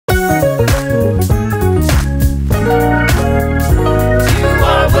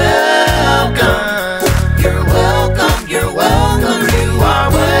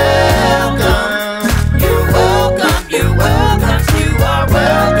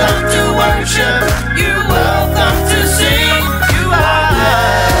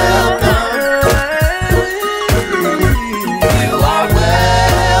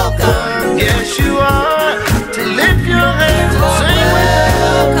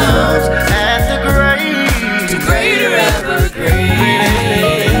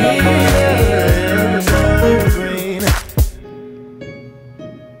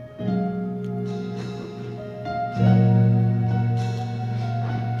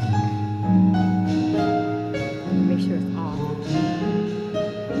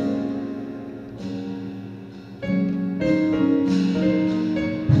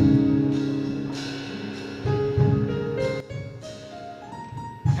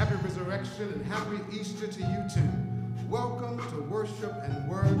happy resurrection and happy Easter to you too. Welcome to Worship and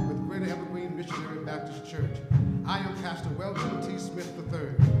Word with Greater Evergreen Missionary Baptist Church. I am Pastor Weldon T. Smith III.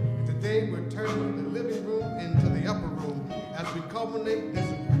 And today we're turning the living room into the upper room as we culminate this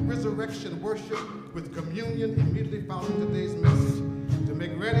resurrection worship with communion immediately following today's message. To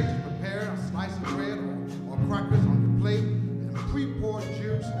make ready to prepare a slice of bread or crackers on your plate and pre-poured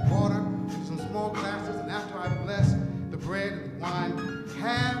juice, water, in some small glasses, and after I bless the bread and the wine,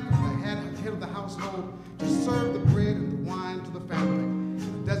 have the head of the household to serve the bread and the wine to the family.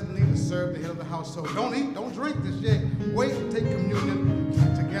 It doesn't need to serve the head of the household. Don't eat, don't drink this yet. Wait and take communion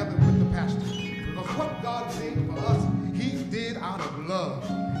together with the pastor. Because what God did for us, he did out of love.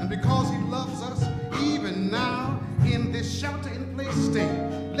 And because he loves us, even now, in this shelter-in-place state,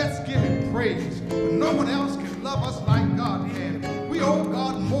 let's give him praise. But no one else can love us like God can. We owe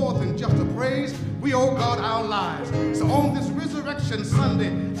God more than just a praise. We owe God our lives. So on this Resurrection Sunday,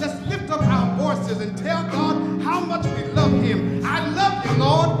 let's lift up our voices and tell God how much we love him. I love you,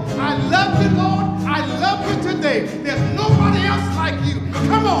 Lord. I love you, Lord. I love you today. There's nobody else like you.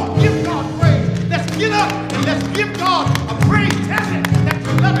 Come on, give God praise. Let's get up and let's give God a praise. Tell him that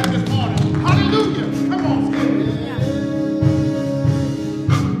you love him this morning. Hallelujah. Come on, say it.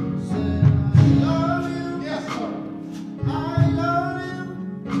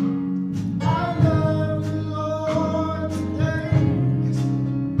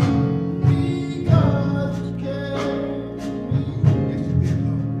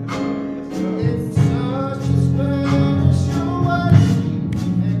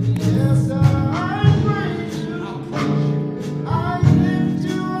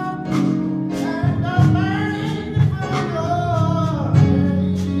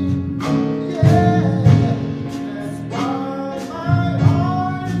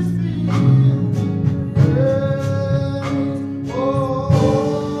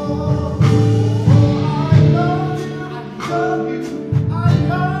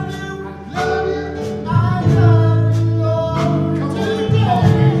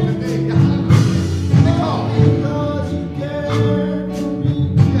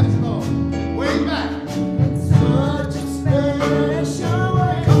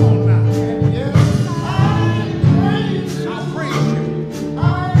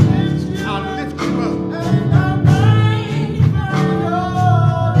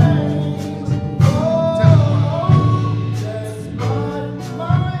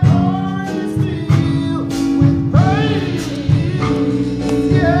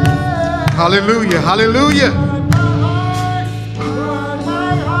 Hallelujah, hallelujah.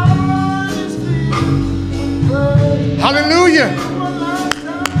 Hallelujah.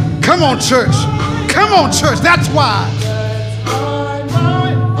 Come on, church. Come on, church. That's why.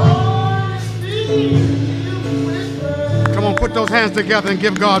 Come on, put those hands together and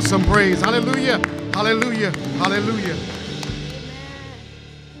give God some praise. Hallelujah, hallelujah, hallelujah.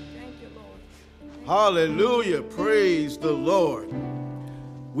 Thank you, Lord. Hallelujah. Praise the Lord.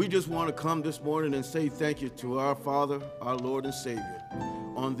 We just want to come this morning and say thank you to our Father, our Lord and Savior,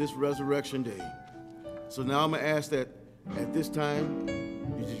 on this Resurrection Day. So now I'm going to ask that at this time,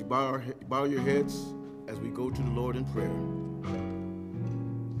 you just bow your heads as we go to the Lord in prayer.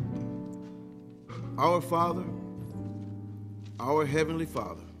 Our Father, our Heavenly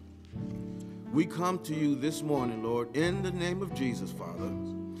Father, we come to you this morning, Lord, in the name of Jesus, Father.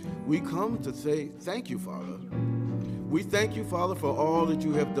 We come to say thank you, Father. We thank you, Father, for all that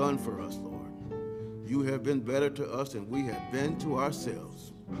you have done for us, Lord. You have been better to us than we have been to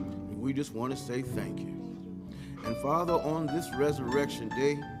ourselves. And we just want to say thank you. And Father, on this Resurrection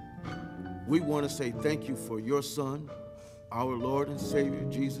Day, we want to say thank you for your Son, our Lord and Savior,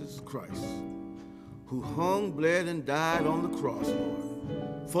 Jesus Christ, who hung, bled, and died on the cross,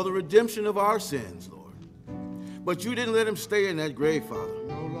 Lord, for the redemption of our sins, Lord. But you didn't let him stay in that grave, Father.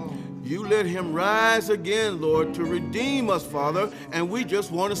 You let him rise again, Lord, to redeem us, Father, and we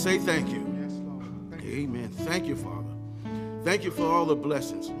just want to say thank you. Yes, Lord. Thank you. Amen. Thank you, Father. Thank you for all the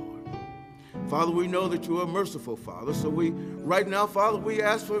blessings, Lord. Father, we know that you are merciful, Father, so right now, Father, we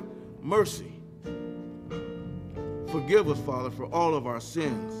ask for mercy. Forgive us, Father, for all of our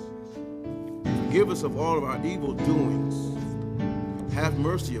sins. Forgive us of all of our evil doings. Have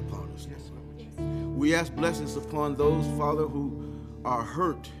mercy upon us, Lord. We ask blessings upon those, Father, who are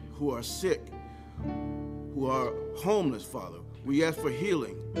hurt, who are sick, who are homeless, Father. We ask for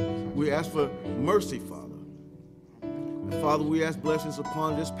healing. We ask for mercy, Father. And Father, we ask blessings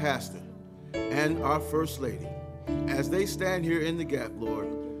upon this pastor and our First Lady as they stand here in the gap, Lord,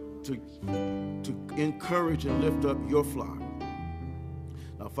 to encourage and lift up your flock.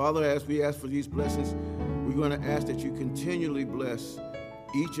 Now, Father, as we ask for these blessings, we're going to ask that you continually bless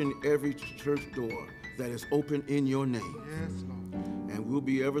each and every church door that is open in your name. Yes, Lord. And we'll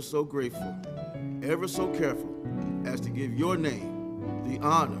be ever so grateful, ever so careful as to give your name the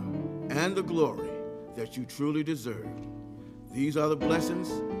honor and the glory that you truly deserve. These are the blessings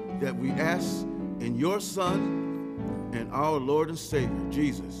that we ask in your Son and our Lord and Savior,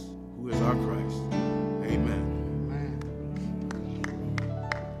 Jesus, who is our Christ. Amen.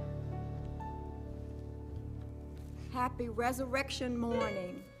 Happy Resurrection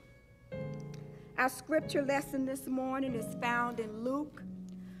Morning. Our scripture lesson this morning is found in Luke,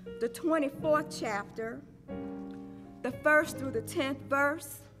 the 24th chapter, the 1st through the 10th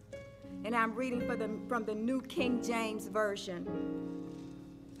verse, and I'm reading from the New King James Version.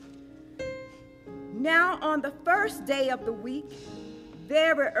 Now on the first day of the week,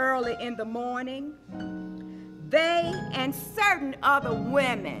 very early in the morning, they and certain other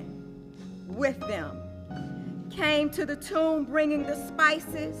women with them came to the tomb bringing the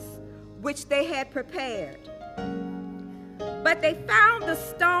spices which they had prepared. But they found the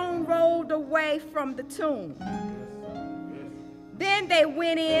stone rolled away from the tomb. Then they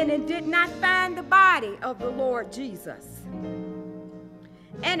went in and did not find the body of the Lord Jesus.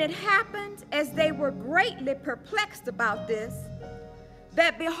 And it happened, as they were greatly perplexed about this,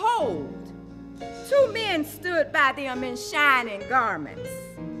 that behold, two men stood by them in shining garments.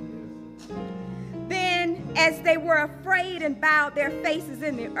 Then, as they were afraid and bowed their faces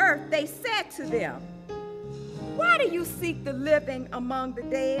in the earth, they said to them, "Why do you seek the living among the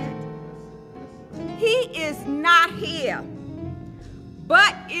dead? He is not here,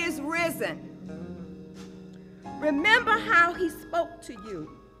 but is risen. Remember how he spoke to you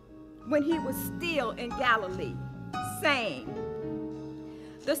when he was still in Galilee, saying,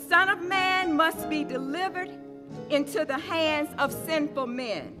 'The Son of Man must be delivered into the hands of sinful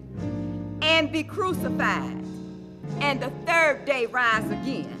men and be crucified, and the third day rise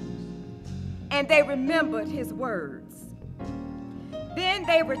again.' And they remembered his words. Then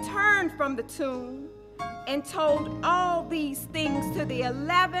they returned from the tomb and told all these things to the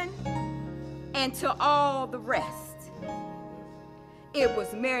 11 and to all the rest. It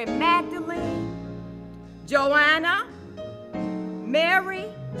was Mary Magdalene, Joanna, Mary,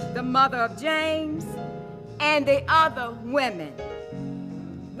 the mother of James, and the other women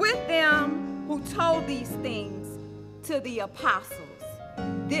with them who told these things to the apostles.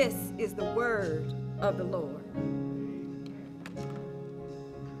 This is the word of the Lord.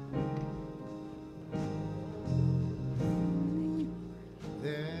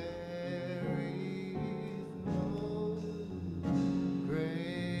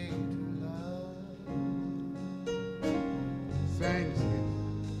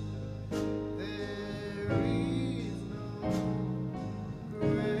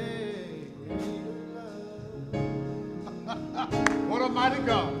 What a mighty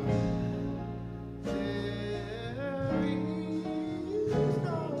God.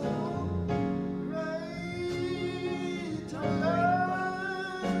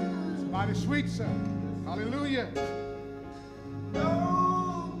 It's mighty sweet, sir. Hallelujah.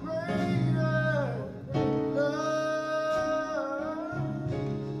 No greater love.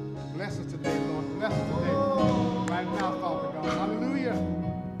 Bless us today, Lord. Bless us today. Right now, Father God. Hallelujah.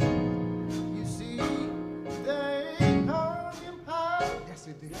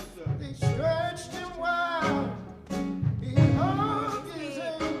 They stretched him wide. He hung his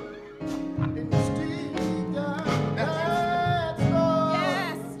head and still got that love.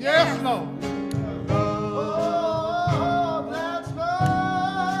 Yes, Yes, Lord. Oh, that's love.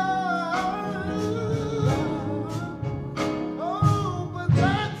 Oh, but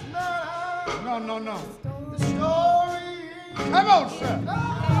that's not No. the story. Come on, sir.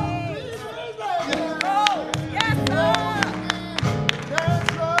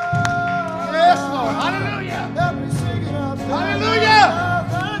 Yes, Lord. Hallelujah. Help me sing it up. Hallelujah.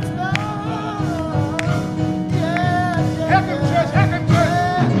 That's love. Yeah. Help him, church. Help him,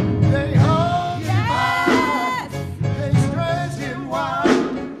 church. They hung him Yes. high. They stretched him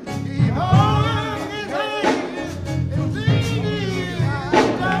wide. He hung his head and thinking that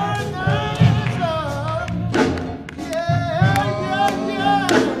that's love. Yeah. That's love.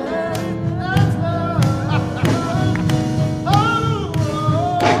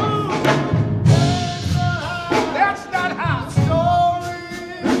 That's not how.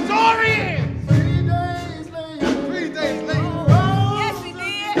 The story is. 3 days later. Yes, he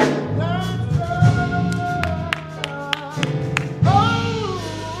did.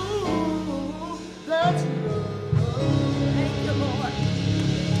 Thank you, Lord.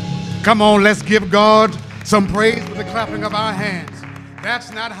 Come on, let's give God some praise with the clapping of our hands.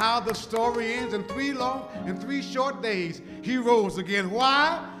 That's not how the story ends. In 3 short days, he rose again.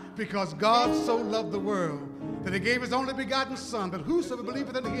 Why? Because God so loved the world that he gave his only begotten Son, that whosoever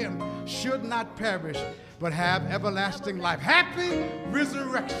believeth in him should not perish, but have everlasting life. Happy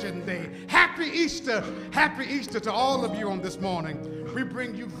Resurrection Day. Happy Easter. Happy Easter to all of you on this morning. We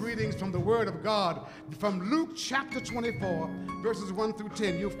bring you greetings from the Word of God. From Luke chapter 24, verses 1 through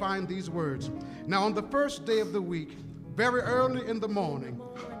 10, you'll find these words. Now on the first day of the week, very early in the morning,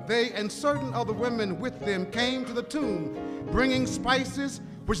 they and certain other women with them came to the tomb, bringing spices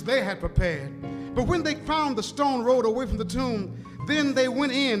which they had prepared. But when they found the stone rolled away from the tomb, then they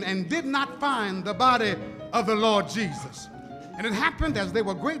went in and did not find the body of the Lord Jesus. And it happened, as they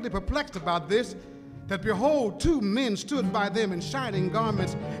were greatly perplexed about this, that behold, 2 men stood by them in shining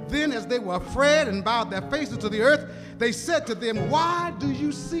garments. Then as they were afraid and bowed their faces to the earth, they said to them, why do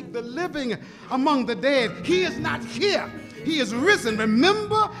you seek the living among the dead? He is not here. He is risen.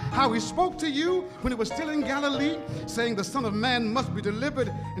 Remember how he spoke to you when he was still in Galilee, saying the Son of Man must be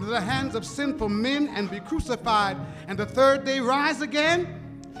delivered into the hands of sinful men and be crucified, and the 3rd day rise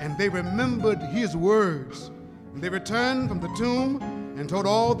again? And they remembered his words. And they returned from the tomb and told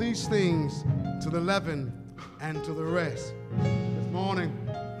all these things to the 11 and to the rest. This morning,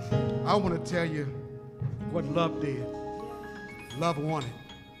 I want to tell you what love did. Love won it.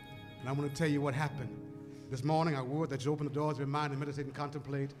 And I want to tell you what happened. This morning, our word that you open the doors of your mind and meditate and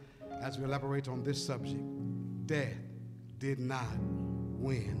contemplate as we elaborate on this subject. Death did not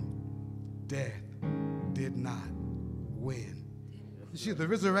win. Death did not win. You see, the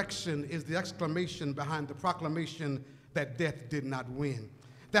resurrection is the exclamation behind the proclamation that death did not win.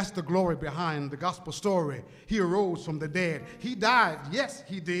 That's the glory behind the gospel story. He arose from the dead. He died. Yes,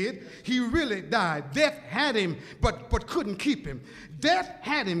 he did. He really died. Death had him, but couldn't keep him. Death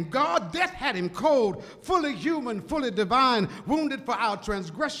had him. Death had him cold, fully human, fully divine, wounded for our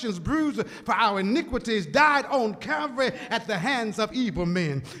transgressions, bruised for our iniquities, died on Calvary at the hands of evil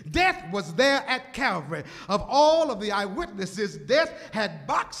men. Death was there at Calvary. Of all of the eyewitnesses, death had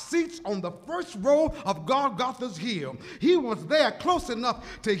box seats on the first row of Golgotha's hill. He was there close enough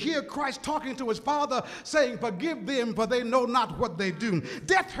to hear Christ talking to his Father, saying, forgive them, for they know not what they do.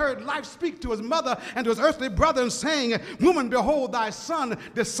 Death heard life speak to his mother and to his earthly brother, saying, woman, behold thy son,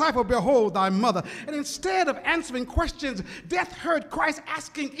 disciple, behold thy mother. And instead of answering questions, death heard Christ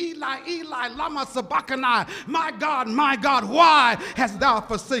asking, Eli, Eli, lama sabachthani, my God, why hast thou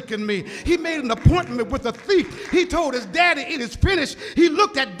forsaken me? He made an appointment with a thief. He told his daddy, it is finished. He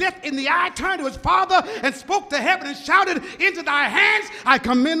looked at death in the eye, turned to his Father, and spoke to heaven and shouted, into thy hands I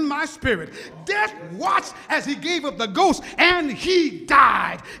commend my spirit. Death watched as he gave up the ghost, and he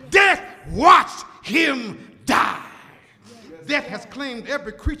died. Death watched him die. Death has claimed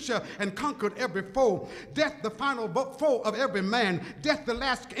every creature and conquered every foe. Death, the final foe of every man. Death, the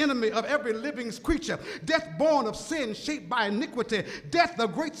last enemy of every living creature. Death, born of sin, shaped by iniquity. Death, the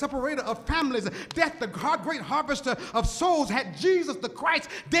great separator of families. Death, the great harvester of souls, had Jesus the Christ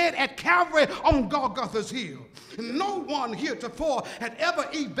dead at Calvary on Golgotha's hill. No one heretofore had ever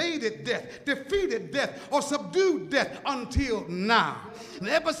evaded death, defeated death, or subdued death until now. And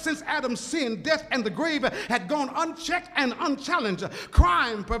ever since Adam sinned, death and the grave had gone unchecked and unchallenged.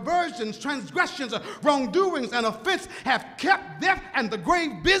 Crime, perversions, transgressions, wrongdoings, and offense have kept death and the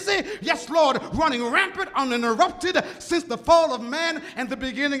grave busy, yes, Lord, running rampant, uninterrupted since the fall of man and the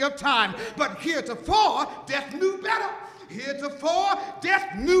beginning of time. But heretofore, death knew better. Heretofore,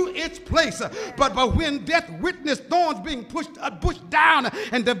 death knew its place. But when death witnessed thorns being pushed down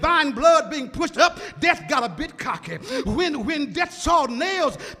and divine blood being pushed up, death got a bit cocky. When death saw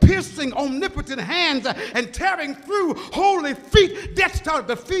nails piercing omnipotent hands and tearing through holy feet, death started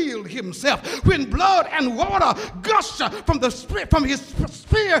to feel himself. When blood and water gushed from his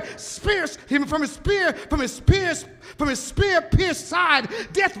spear-pierced side,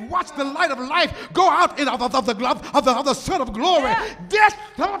 death watched the light of life go out of the Son of Glory. Yeah. Death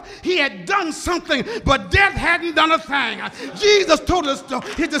thought he had done something, but death hadn't done a thing. Jesus told his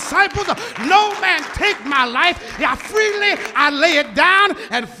disciples, no man take my life. Freely I lay it down,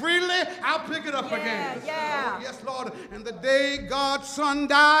 and freely I'll pick it up again. Yeah. Oh, yes, Lord. And the day God's Son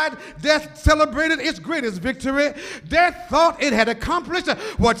died, death celebrated its greatest victory. Death thought it had accomplished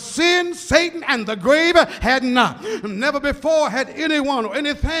what sin, Satan, and the grave had not. Never before had anyone or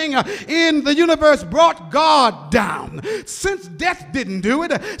anything in the universe brought God down. Since death didn't do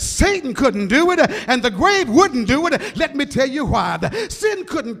it, Satan couldn't do it, and the grave wouldn't do it. Let me tell you why. Sin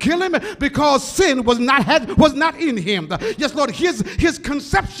couldn't kill him because sin was not in him. Yes, Lord, his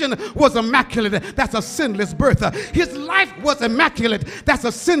conception was immaculate. That's a sinless birth. His life was immaculate. That's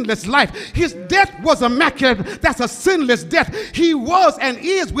a sinless life. His death was immaculate. That's a sinless death. He was and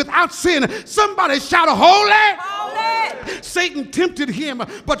is without sin. Somebody shout, holy! Holy! Satan tempted him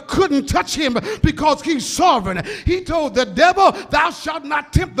but couldn't touch him because he's sovereign. He told the devil, thou shalt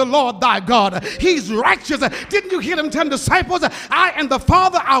not tempt the Lord thy God. He's righteous. Didn't you hear him tell the disciples, I and the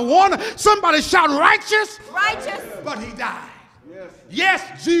Father are one? Somebody shout, righteous! Righteous! But he died.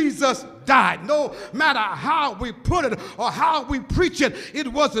 Yes, Jesus died. No matter how we put it or how we preach it, it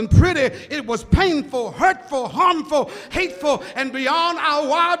wasn't pretty. It was painful, hurtful, harmful, hateful, and beyond our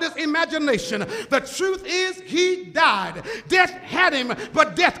wildest imagination. The truth is, he died. Death had him,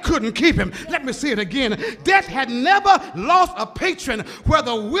 but death couldn't keep him. Let me say it again. Death had never lost a patron,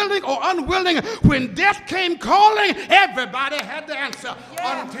 whether willing or unwilling. When death came calling, everybody had to answer.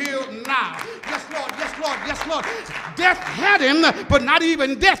 Until now. Yes, Lord, yes, Lord, yes, Lord. Death had him, but not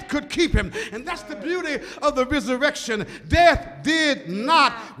even death could keep him. And that's the beauty of the resurrection. Death did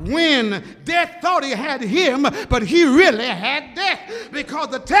not win. Death thought he had him, but he really had death. Because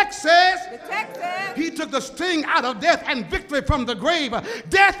the text says he took the sting out of death and victory from the grave.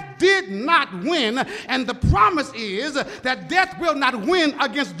 Death did not win. And the promise is that death will not win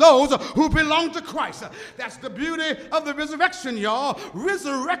against those who belong to Christ. That's the beauty of the resurrection, y'all.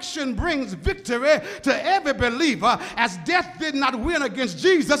 Resurrection brings victory to every believer. As death did not win against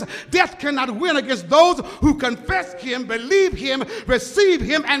Jesus, death cannot win against those who confess him, believe him, receive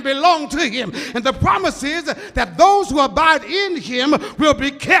him, and belong to him. And the promise is that those who abide in him will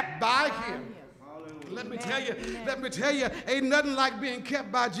be kept by him. Let me tell you, ain't nothing like being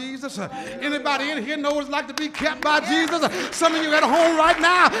kept by Jesus. Anybody in here knows like to be kept by Jesus? Some of you at home right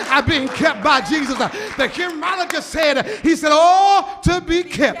now are being kept by Jesus. The hymnologist said, he said, oh, to be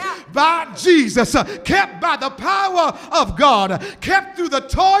kept by Jesus, kept by the power of God, kept through the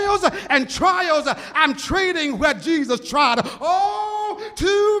toils and trials. I'm trading where Jesus tried. Oh,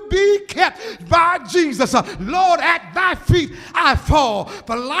 to be kept by Jesus. Lord, at thy feet I fall,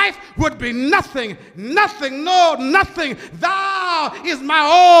 for life would be nothing. Nothing, no, nothing. Thou is my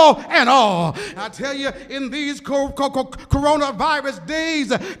all and all. I tell you, in these coronavirus days,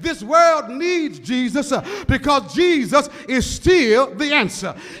 this world needs Jesus because Jesus is still the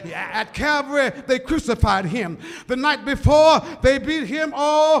answer. At Calvary, they crucified him. The night before, they beat him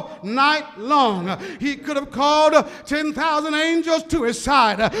all night long. He could have called 10,000 angels to his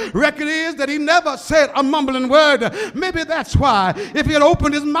side. Record is that he never said a mumbling word. Maybe that's why. If he had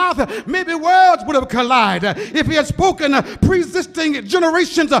opened his mouth, maybe words would have collide. If he had spoken, pre-existing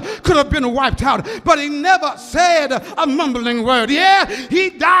generations could have been wiped out. But he never said a mumbling word. Yeah, he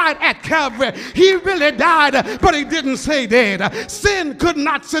died at Calvary. He really died, but he didn't say dead. Sin could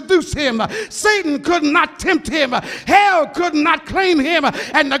not seduce him. Satan could not tempt him. Hell could not claim him.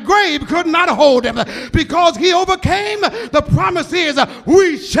 And the grave could not hold him. Because he overcame, the promise is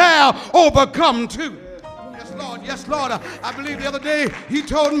we shall overcome too. Lord, yes, Lord. I believe the other day he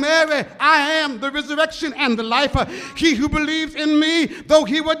told Mary, I am the resurrection and the life. He who believes in me, though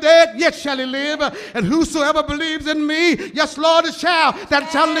he were dead, yet shall he live. And whosoever believes in me, yes, Lord, shall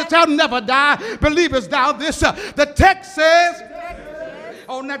never die. Believest thou this? The text says,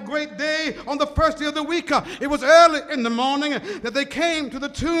 on that great day, on the first day of the week, it was early in the morning that they came to the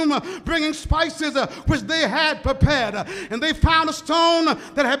tomb bringing spices which they had prepared. And they found a stone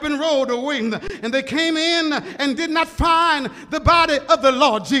that had been rolled away. And they came in and did not find the body of the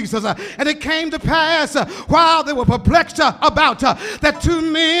Lord Jesus. And it came to pass while they were perplexed about that two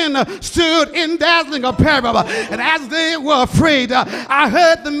men stood in dazzling apparel. And as they were afraid, I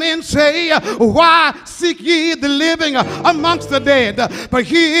heard the men say, why seek ye the living amongst the dead? But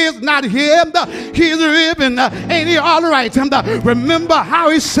he is not here. He is risen. Ain't he all right? Remember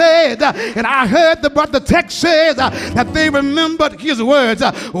how he said, and I heard the text says that they remembered his words.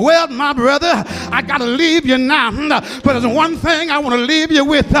 Well, my brother, I got to leave you now. But there's one thing I want to leave you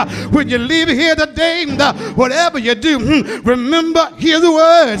with. When you leave here today, whatever you do, remember his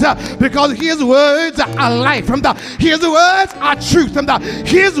words. Because his words are life. His words are truth.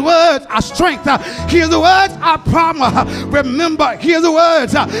 His words are strength. His words are promise. Remember his words.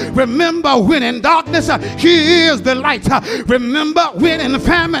 words. Remember when in darkness, he is the light. Remember when in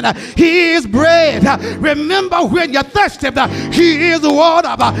famine, he is bread. Remember when you're thirsty, he is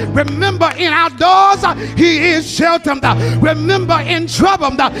water. Remember in outdoors, he is shelter. Remember in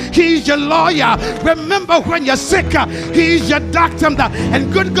trouble, he's your lawyer. Remember when you're sick, he's your doctor.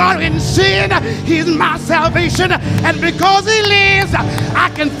 And good God, in sin, he's my salvation. And because he lives,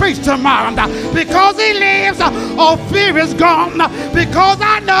 I can face tomorrow. Because he lives, all fear is gone. Because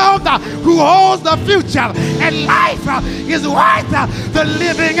I know who holds the future. And life is worth the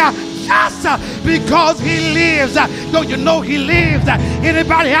living just because he lives. Don't you know he lives?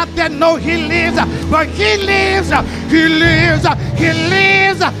 Anybody out there know he lives? But he lives, he lives, he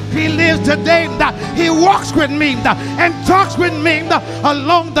lives, he lives today. He walks with me and talks with me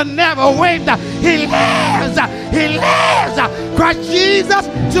along the narrow way. He lives, Christ Jesus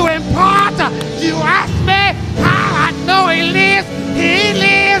to impart. You ask me how I know he lives. He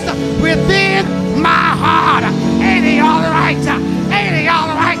lives within my heart. Ain't he all right? Ain't he all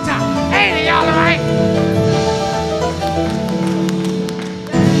right? Ain't he all right?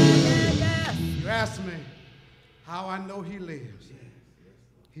 You ask me how I know he lives.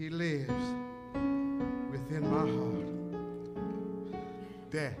 He lives within my heart.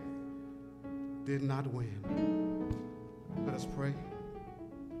 Death did not win. Let us pray.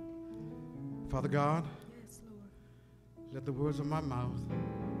 Father God, let the words of my mouth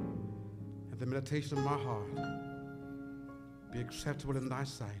and the meditation of my heart be acceptable in thy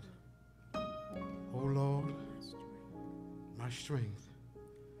sight. O Lord, my strength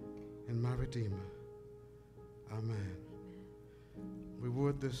and my Redeemer. Amen. We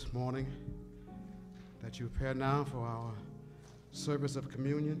would this morning that you prepare now for our service of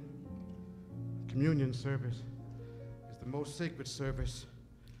communion. Communion service is the most sacred service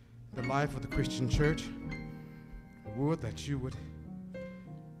in the life of the Christian church. We would that you would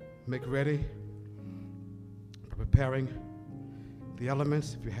make ready for preparing the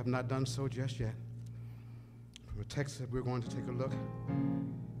elements, if you have not done so just yet. From the text that we're going to take a look,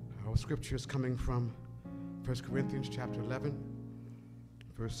 our scripture is coming from 1 Corinthians chapter 11,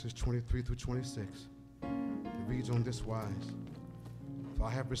 verses 23 through 26. It reads on this wise: For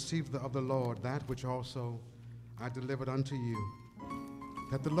I have received of the Lord that which also I delivered unto you,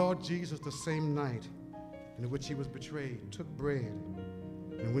 that the Lord Jesus, the same night in which he was betrayed, took bread,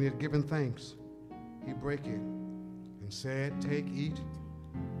 and when he had given thanks, he brake it, and said, Take, eat,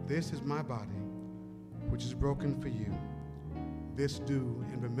 this is my body, which is broken for you. This do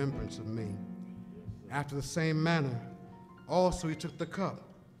in remembrance of me. After the same manner, also he took the cup,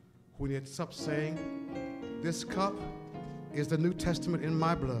 when he had supped, saying, This cup is the New Testament in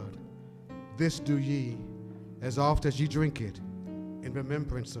my blood. This do ye, as oft as ye drink it, in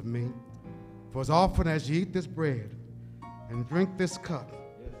remembrance of me. For as often as ye eat this bread and drink this cup,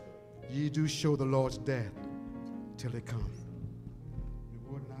 ye do show the Lord's death till it come.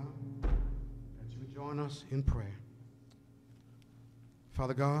 We would now that you would join us in prayer.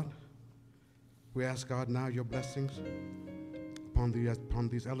 Father God, we ask God now your blessings upon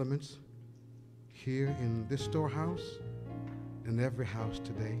these elements here in this storehouse and every house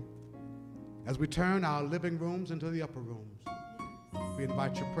today. As we turn our living rooms into the upper rooms, we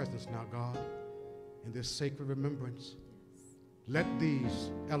invite your presence now, God, in this sacred remembrance. Let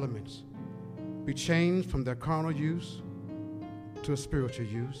these elements be changed from their carnal use to a spiritual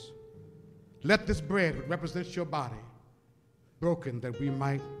use. Let this bread, which represents your body, broken that we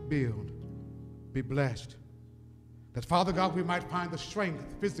might build, be blessed. That, Father God, we might find the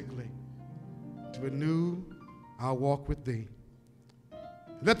strength physically to renew our walk with thee.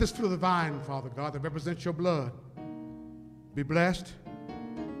 Let this fruit of the vine, Father God, that represents your blood, be blessed,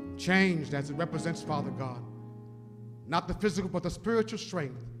 changed as it represents, Father God, not the physical but the spiritual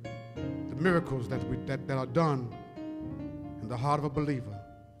strength, the miracles that are done in the heart of a believer.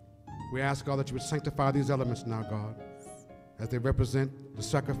 We ask, God, that you would sanctify these elements now, God, as they represent the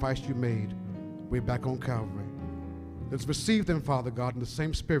sacrifice you made way back on Calvary. Let's receive them, Father God, in the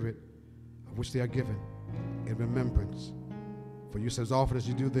same spirit of which they are given, in remembrance. For you said, as often as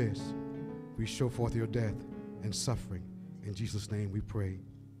you do this, we show forth your death and suffering. In Jesus' name we pray,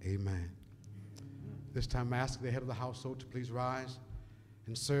 amen. This time I ask the head of the household to please rise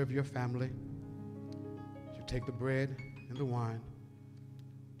and serve your family. You take the bread and the wine,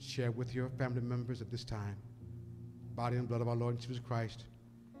 share with your family members at this time. Body and blood of our Lord Jesus Christ,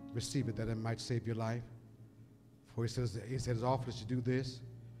 receive it that it might save your life. For he says, as often as you do this,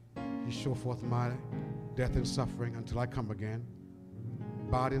 you show forth my death and suffering until I come again.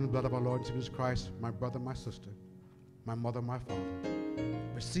 Body and blood of our Lord Jesus Christ, my brother, my sister, my mother, my father.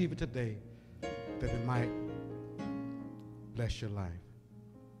 Receive it today that it might bless your life.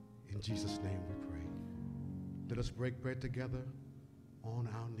 In Jesus' name we pray. Let us break bread together on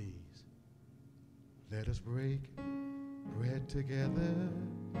our knees. Let us break bread together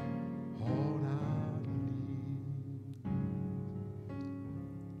on our knees.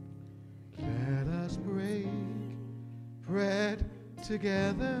 Let us break bread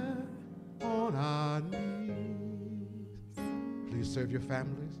together on our knees. Please serve your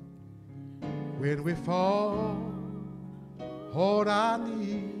families. When we fall on our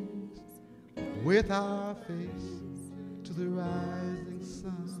knees with our face to the rising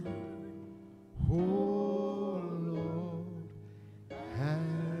sun, oh Lord,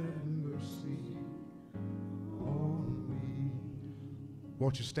 have mercy on me.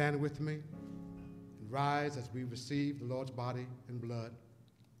 Won't you stand with me and rise as we receive the Lord's body and blood?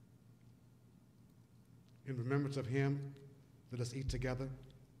 In remembrance of him, let us eat together.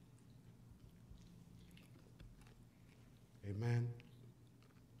 Amen.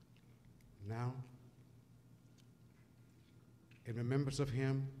 Now, in remembrance of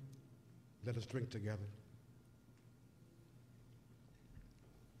him, let us drink together.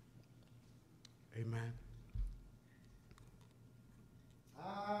 Amen.